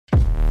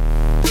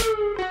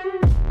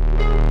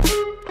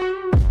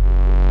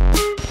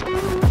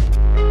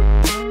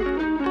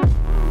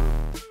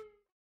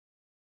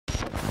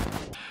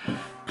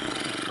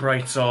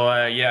Right,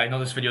 so yeah, I know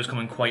this video is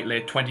coming quite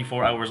late,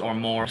 24 hours or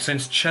more,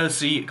 since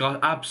Chelsea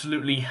got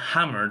absolutely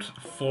hammered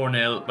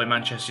 4-0 by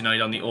Manchester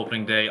United on the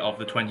opening day of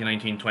the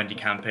 2019-20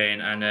 campaign,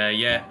 and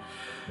yeah,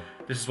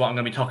 this is what I'm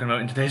going to be talking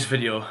about in today's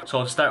video.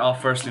 So to start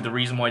off, firstly, the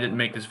reason why I didn't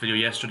make this video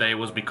yesterday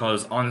was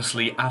because,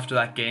 honestly, after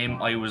that game,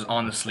 I was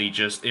honestly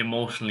just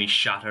emotionally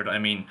shattered. I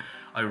mean,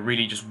 I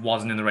really just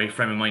wasn't in the right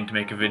frame of mind to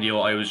make a video.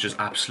 I was just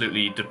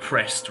absolutely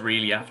depressed,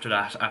 really, after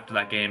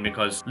that game,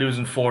 because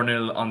losing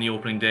 4-0 on the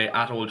opening day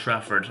at Old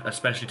Trafford,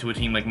 especially to a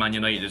team like Man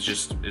United, is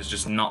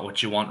just not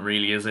what you want,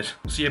 really, is it?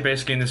 So yeah,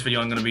 basically in this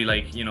video I'm going to be,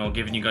 like, you know,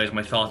 giving you guys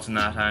my thoughts on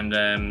that,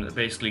 and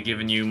basically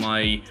giving you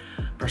my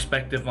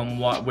perspective on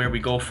where we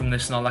go from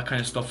this and all that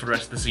kind of stuff for the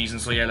rest of the season.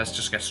 So yeah, let's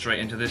just get straight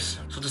into this.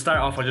 So to start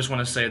off, I just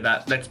want to say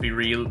that, let's be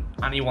real,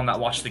 anyone that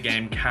watched the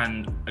game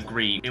can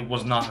agree it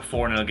was not a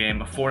 4-0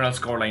 game. A 4-0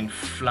 scoreline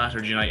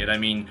flattered United. I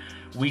mean,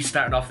 we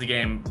started off the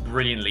game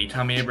brilliantly.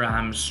 Tammy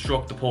Abraham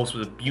struck the post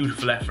with a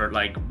beautiful effort,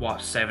 like, what,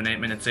 7-8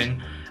 minutes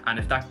in? And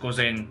if that goes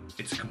in,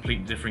 it's a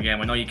completely different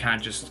game. I know you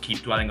can't just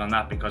keep dwelling on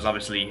that because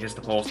obviously hits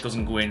the post,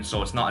 doesn't go in,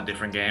 so it's not a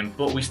different game.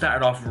 But we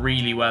started off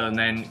really well, and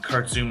then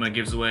Kurt Zouma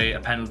gives away a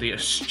penalty, a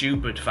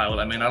stupid foul.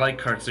 I mean, I like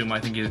Kurt Zouma, I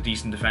think he's a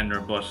decent defender,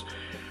 but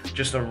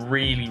just a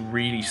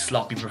really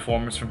sloppy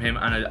performance from him,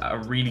 and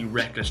a really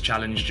reckless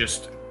challenge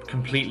just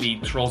completely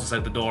throws us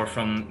out the door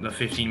from the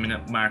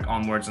 15-minute mark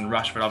onwards, and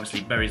Rashford obviously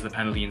buries the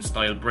penalty in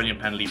style. Brilliant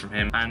penalty from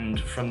him, and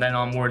from then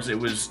onwards it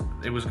was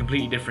a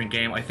completely different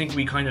game. I think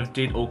we kind of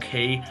did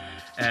okay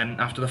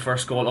after the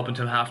first goal up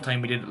until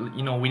halftime. We did,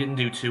 you know, we didn't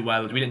do too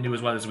well. We didn't do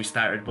as well as we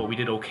started, but we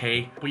did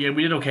okay. But yeah,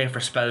 we did okay for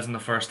spells in the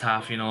first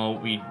half. You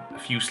know, a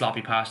few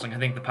sloppy passing. I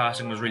think the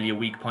passing was really a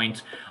weak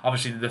point.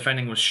 Obviously the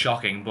defending was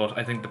shocking, but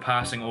I think the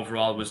passing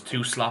overall was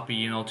too sloppy.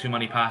 You know, too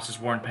many passes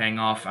weren't paying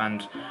off,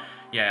 and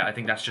yeah, I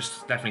think that's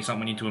just definitely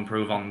something we need to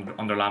improve on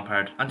under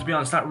Lampard. And to be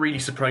honest, that really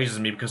surprises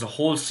me, because a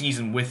whole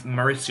season with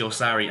Maurizio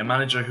Sarri, a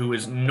manager who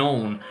is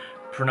known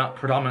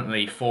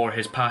predominantly for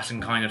his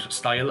passing kind of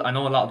style. I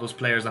know a lot of those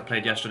players that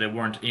played yesterday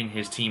weren't in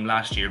his team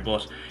last year,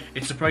 but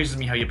it surprises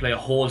me how you play a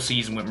whole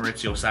season with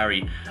Maurizio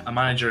Sarri, a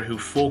manager who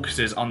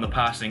focuses on the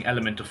passing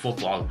element of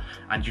football,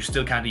 and you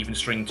still can't even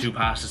string two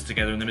passes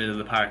together in the middle of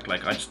the park.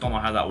 Like, I just don't know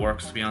how that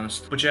works, to be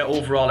honest. But yeah,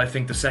 overall I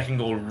think the second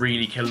goal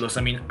really killed us.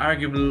 I mean,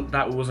 arguably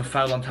that was a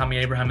foul on Tammy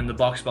Abraham in the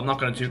box, but I'm not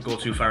going to go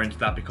too far into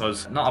that,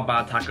 because not a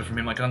bad tackle from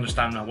him. I can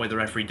understand why the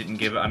referee didn't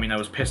give it. I mean, I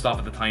was pissed off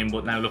at the time,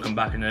 but now looking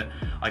back on it,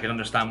 I can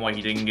understand why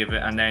he didn't give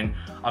it. And then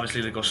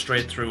obviously they go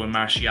straight through and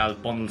Martial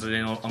bundles it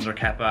in under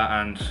Kepa,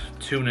 and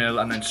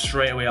 2-0, and then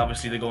straight away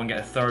obviously they go and get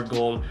a third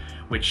goal,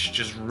 which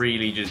just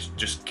really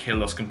just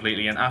killed us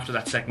completely. And after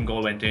that second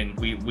goal went in,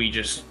 we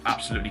just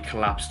absolutely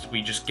collapsed.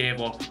 We just gave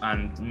up,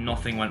 and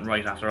nothing went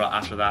right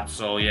after that.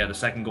 So yeah, the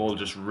second goal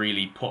just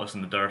really put us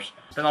in the dirt.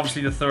 Then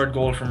obviously the third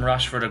goal from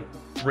Rashford,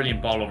 a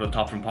brilliant ball over the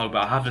top from Pogba.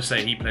 I have to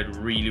say he played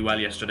really well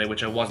yesterday,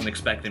 which I wasn't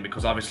expecting,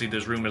 because obviously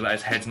there's rumours that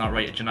his head's not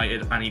right at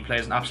United, and he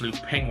plays an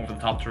absolute ping over the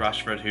top to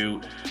Rashford,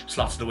 who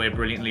slots it away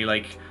brilliantly,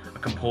 like a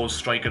composed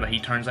striker that he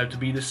turns out to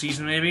be this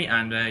season maybe.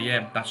 And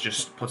yeah, that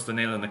just puts the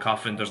nail in the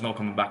coffin. There's no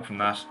coming back from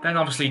that. Then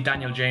obviously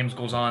Daniel James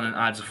goes on and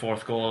adds a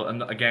fourth goal,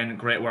 and again,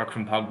 great work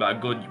from Pogba, a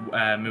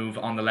good move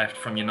on the left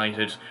from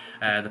United.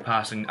 The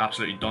passing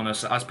absolutely done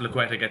us.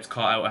 Azpilicueta gets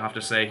caught out. I have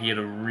to say he had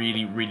a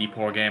really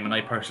poor game, and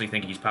I personally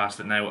think he's past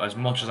it now. As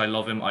much as I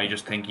love him, I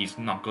just think he's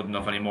not good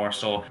enough anymore.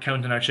 So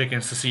counting our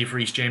chickens to see if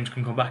Reece James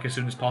can come back as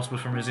soon as possible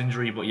from his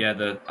injury. But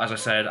yeah, as I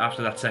said,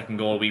 after that second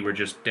goal we were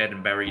just dead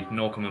and buried,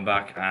 no coming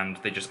back, and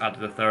they just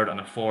added a third and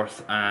a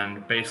fourth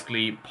and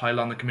basically pile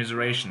on the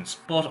commiserations.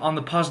 But on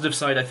the positive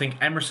side, I think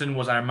Emerson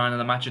was our man of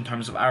the match in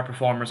terms of our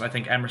performance. I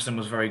think Emerson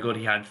was very good.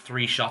 He had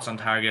 3 shots on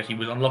target. He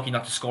was unlucky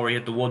not to score. He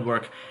hit the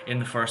woodwork in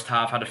the first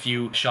half, had a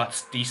few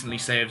shots decently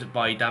saved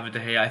by David De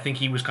Gea. I think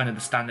he was kind of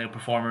the standout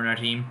performer in our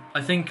team.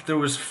 I think there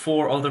was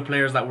 4 other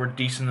players that were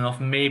decent enough,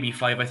 maybe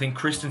 5. I think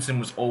Christensen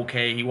was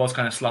okay. He was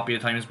kind of sloppy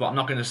at times, but I'm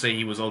not going to say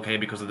he was okay,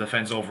 because the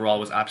defence overall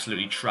was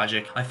absolutely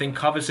tragic. I think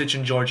Kovacic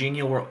and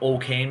Jorginho were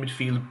okay in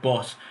midfield,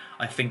 but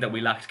I think that we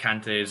lacked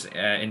Kante's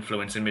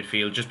influence in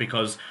midfield, just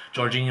because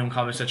Jorginho and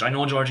Kovacic, I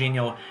know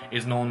Jorginho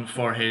is known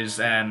for his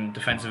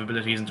defensive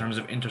abilities in terms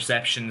of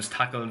interceptions,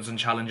 tackles and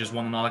challenges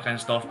won and all that kind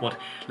of stuff, but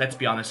let's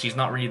be honest, he's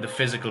not really the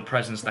physical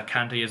presence that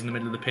Kante is in the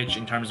middle of the pitch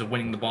in terms of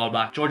winning the ball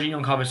back. Jorginho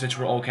and Kovacic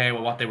were okay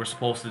with what they were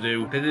supposed to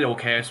do. They did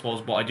okay, I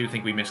suppose, but I do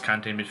think we missed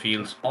Kante in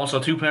midfield. Also,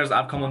 2 players that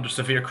have come under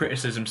severe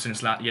criticism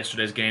since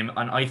yesterday's game,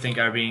 and I think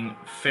are being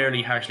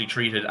fairly harshly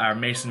treated, are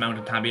Mason Mount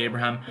and Tammy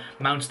Abraham.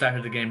 Mount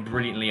started the game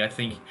brilliantly. I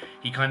think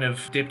he kind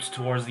of dipped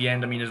towards the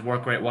end. I mean, his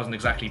work rate wasn't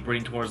exactly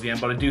brilliant towards the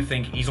end, but I do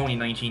think he's only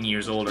 19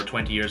 years old or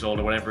 20 years old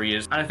or whatever he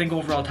is. And I think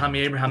overall Tammy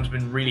Abraham's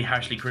been really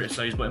harshly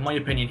criticised, but in my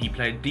opinion he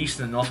played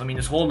decent enough. I mean,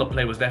 his hold-up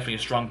play was definitely a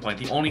strong point.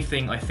 The only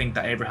thing I think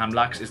that Abraham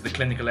lacks is the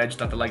clinical edge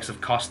that the likes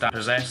of Costa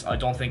possess. I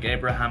don't think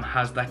Abraham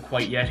has that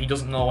quite yet. He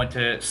doesn't know when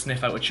to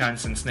sniff out a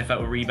chance and sniff out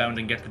a rebound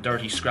and get the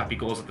dirty, scrappy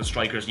goals that the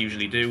strikers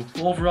usually do.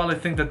 But overall, I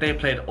think that they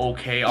played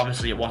okay.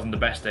 Obviously, it wasn't the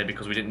best day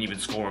because we didn't even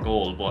score a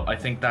goal, but I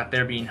think that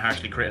they're being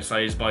harshly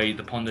criticised by by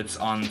the pundits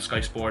on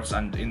Sky Sports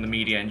and in the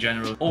media in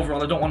general.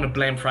 Overall, I don't want to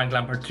blame Frank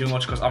Lampard too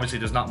much because obviously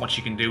there's not much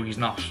he can do. He's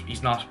not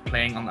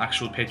playing on the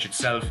actual pitch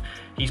itself.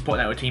 He's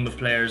putting out a team of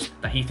players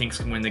that he thinks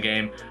can win the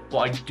game. But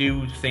I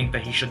do think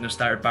that he shouldn't have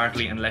started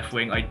Barkley in left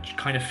wing. I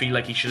kind of feel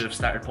like he should have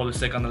started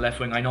Pulisic on the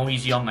left wing. I know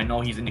he's young, I know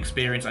he's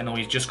inexperienced, I know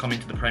he's just come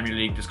into the Premier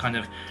League. There's kind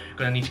of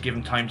going to need to give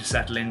him time to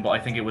settle in, but I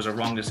think it was a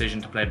wrong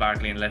decision to play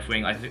Barkley in left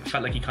wing. I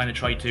felt like he kind of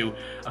tried to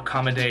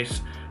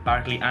accommodate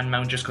Barkley and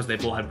Mount just because they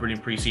both had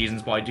brilliant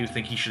pre-seasons, but I do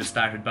think he should have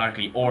started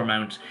Barkley or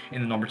Mount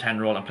in the number 10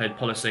 role and played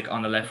Pulisic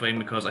on the left wing,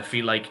 because I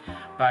feel like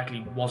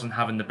Barkley wasn't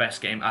having the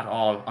best game at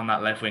all on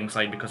that left wing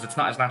side, because it's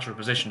not his natural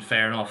position,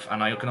 fair enough,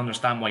 and I can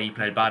understand why he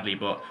played badly,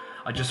 but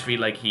I just feel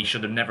like he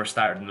should have never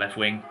started in left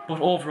wing.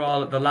 But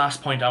overall, the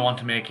last point I want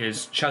to make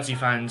is, Chelsea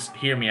fans,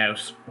 hear me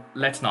out.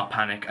 Let's not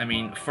panic. I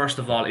mean, first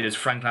of all, it is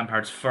Frank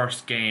Lampard's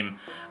first game,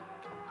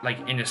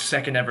 like in his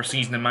second ever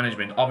season in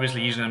management.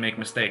 Obviously he's going to make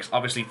mistakes,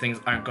 obviously things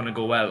aren't going to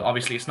go well,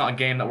 obviously it's not a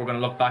game that we're going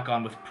to look back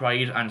on with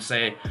pride and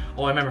say,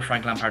 oh, I remember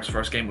Frank Lampard's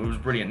first game, it was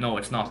brilliant. No,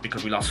 it's not,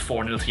 because we lost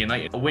 4-0 to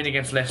United. A win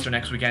against Leicester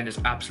next weekend is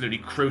absolutely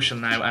crucial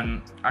now,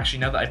 and actually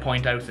now that I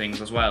point out things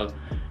as well,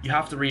 you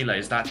have to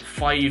realise that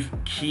 5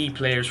 key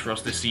players for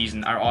us this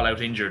season are all out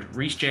injured.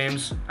 Reece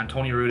James,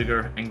 Antonio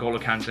Rudiger, N'Golo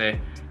Kante,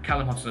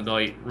 Callum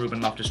Hudson-Odoi,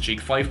 Ruben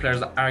Loftus-Cheek. 5 players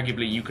that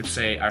arguably you could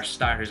say are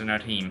starters in our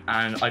team.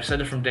 And I've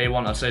said it from day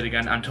one, I'll say it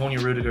again,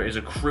 Antonio Rudiger is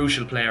a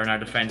crucial player in our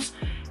defence.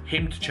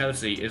 Him to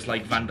Chelsea is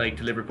like Van Dijk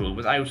to Liverpool.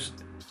 Without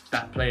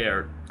that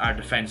player, our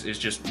defence is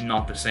just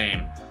not the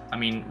same. I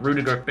mean,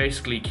 Rudiger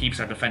basically keeps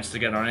our defence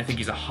together, and I think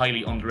he's a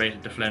highly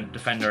underrated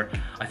defender.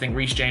 I think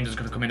Reece James is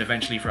going to come in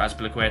eventually for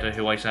Azpilicueta,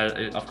 who I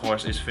said, of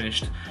course, is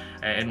finished,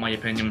 in my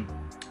opinion.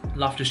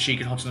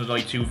 Loftus-Cheek and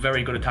Hudson-Odoi, 2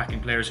 very good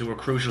attacking players who were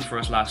crucial for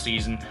us last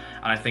season,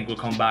 and I think will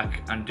come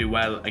back and do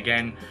well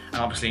again.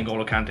 And obviously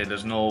N'Golo Kante,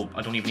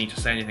 I don't even need to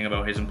say anything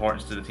about his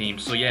importance to the team.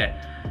 So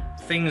yeah,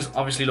 things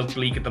obviously look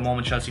bleak at the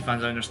moment, Chelsea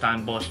fans, I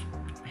understand, but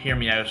hear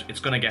me out,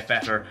 it's going to get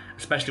better,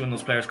 especially when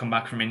those players come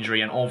back from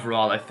injury. And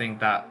overall, I think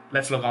that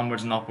let's look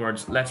onwards and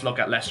upwards. Let's look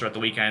at Leicester at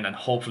the weekend, and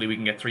hopefully we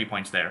can get 3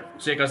 points there.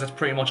 So yeah guys, that's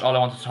pretty much all I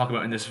wanted to talk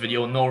about in this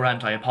video. No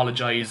rant, I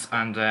apologise,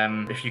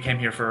 and if you came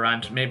here for a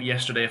rant, maybe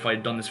yesterday, if I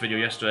had done this video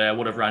yesterday, I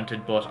would have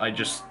ranted, but I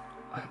just,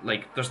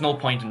 like, there's no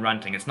point in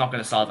ranting. It's not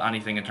going to solve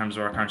anything in terms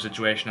of our current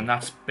situation, and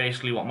that's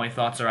basically what my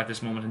thoughts are at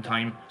this moment in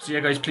time. So yeah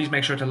guys, please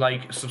make sure to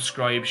like,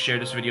 subscribe, share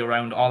this video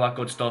around, all that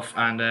good stuff,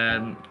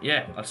 and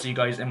yeah, I'll see you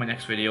guys in my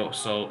next video,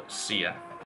 so see ya.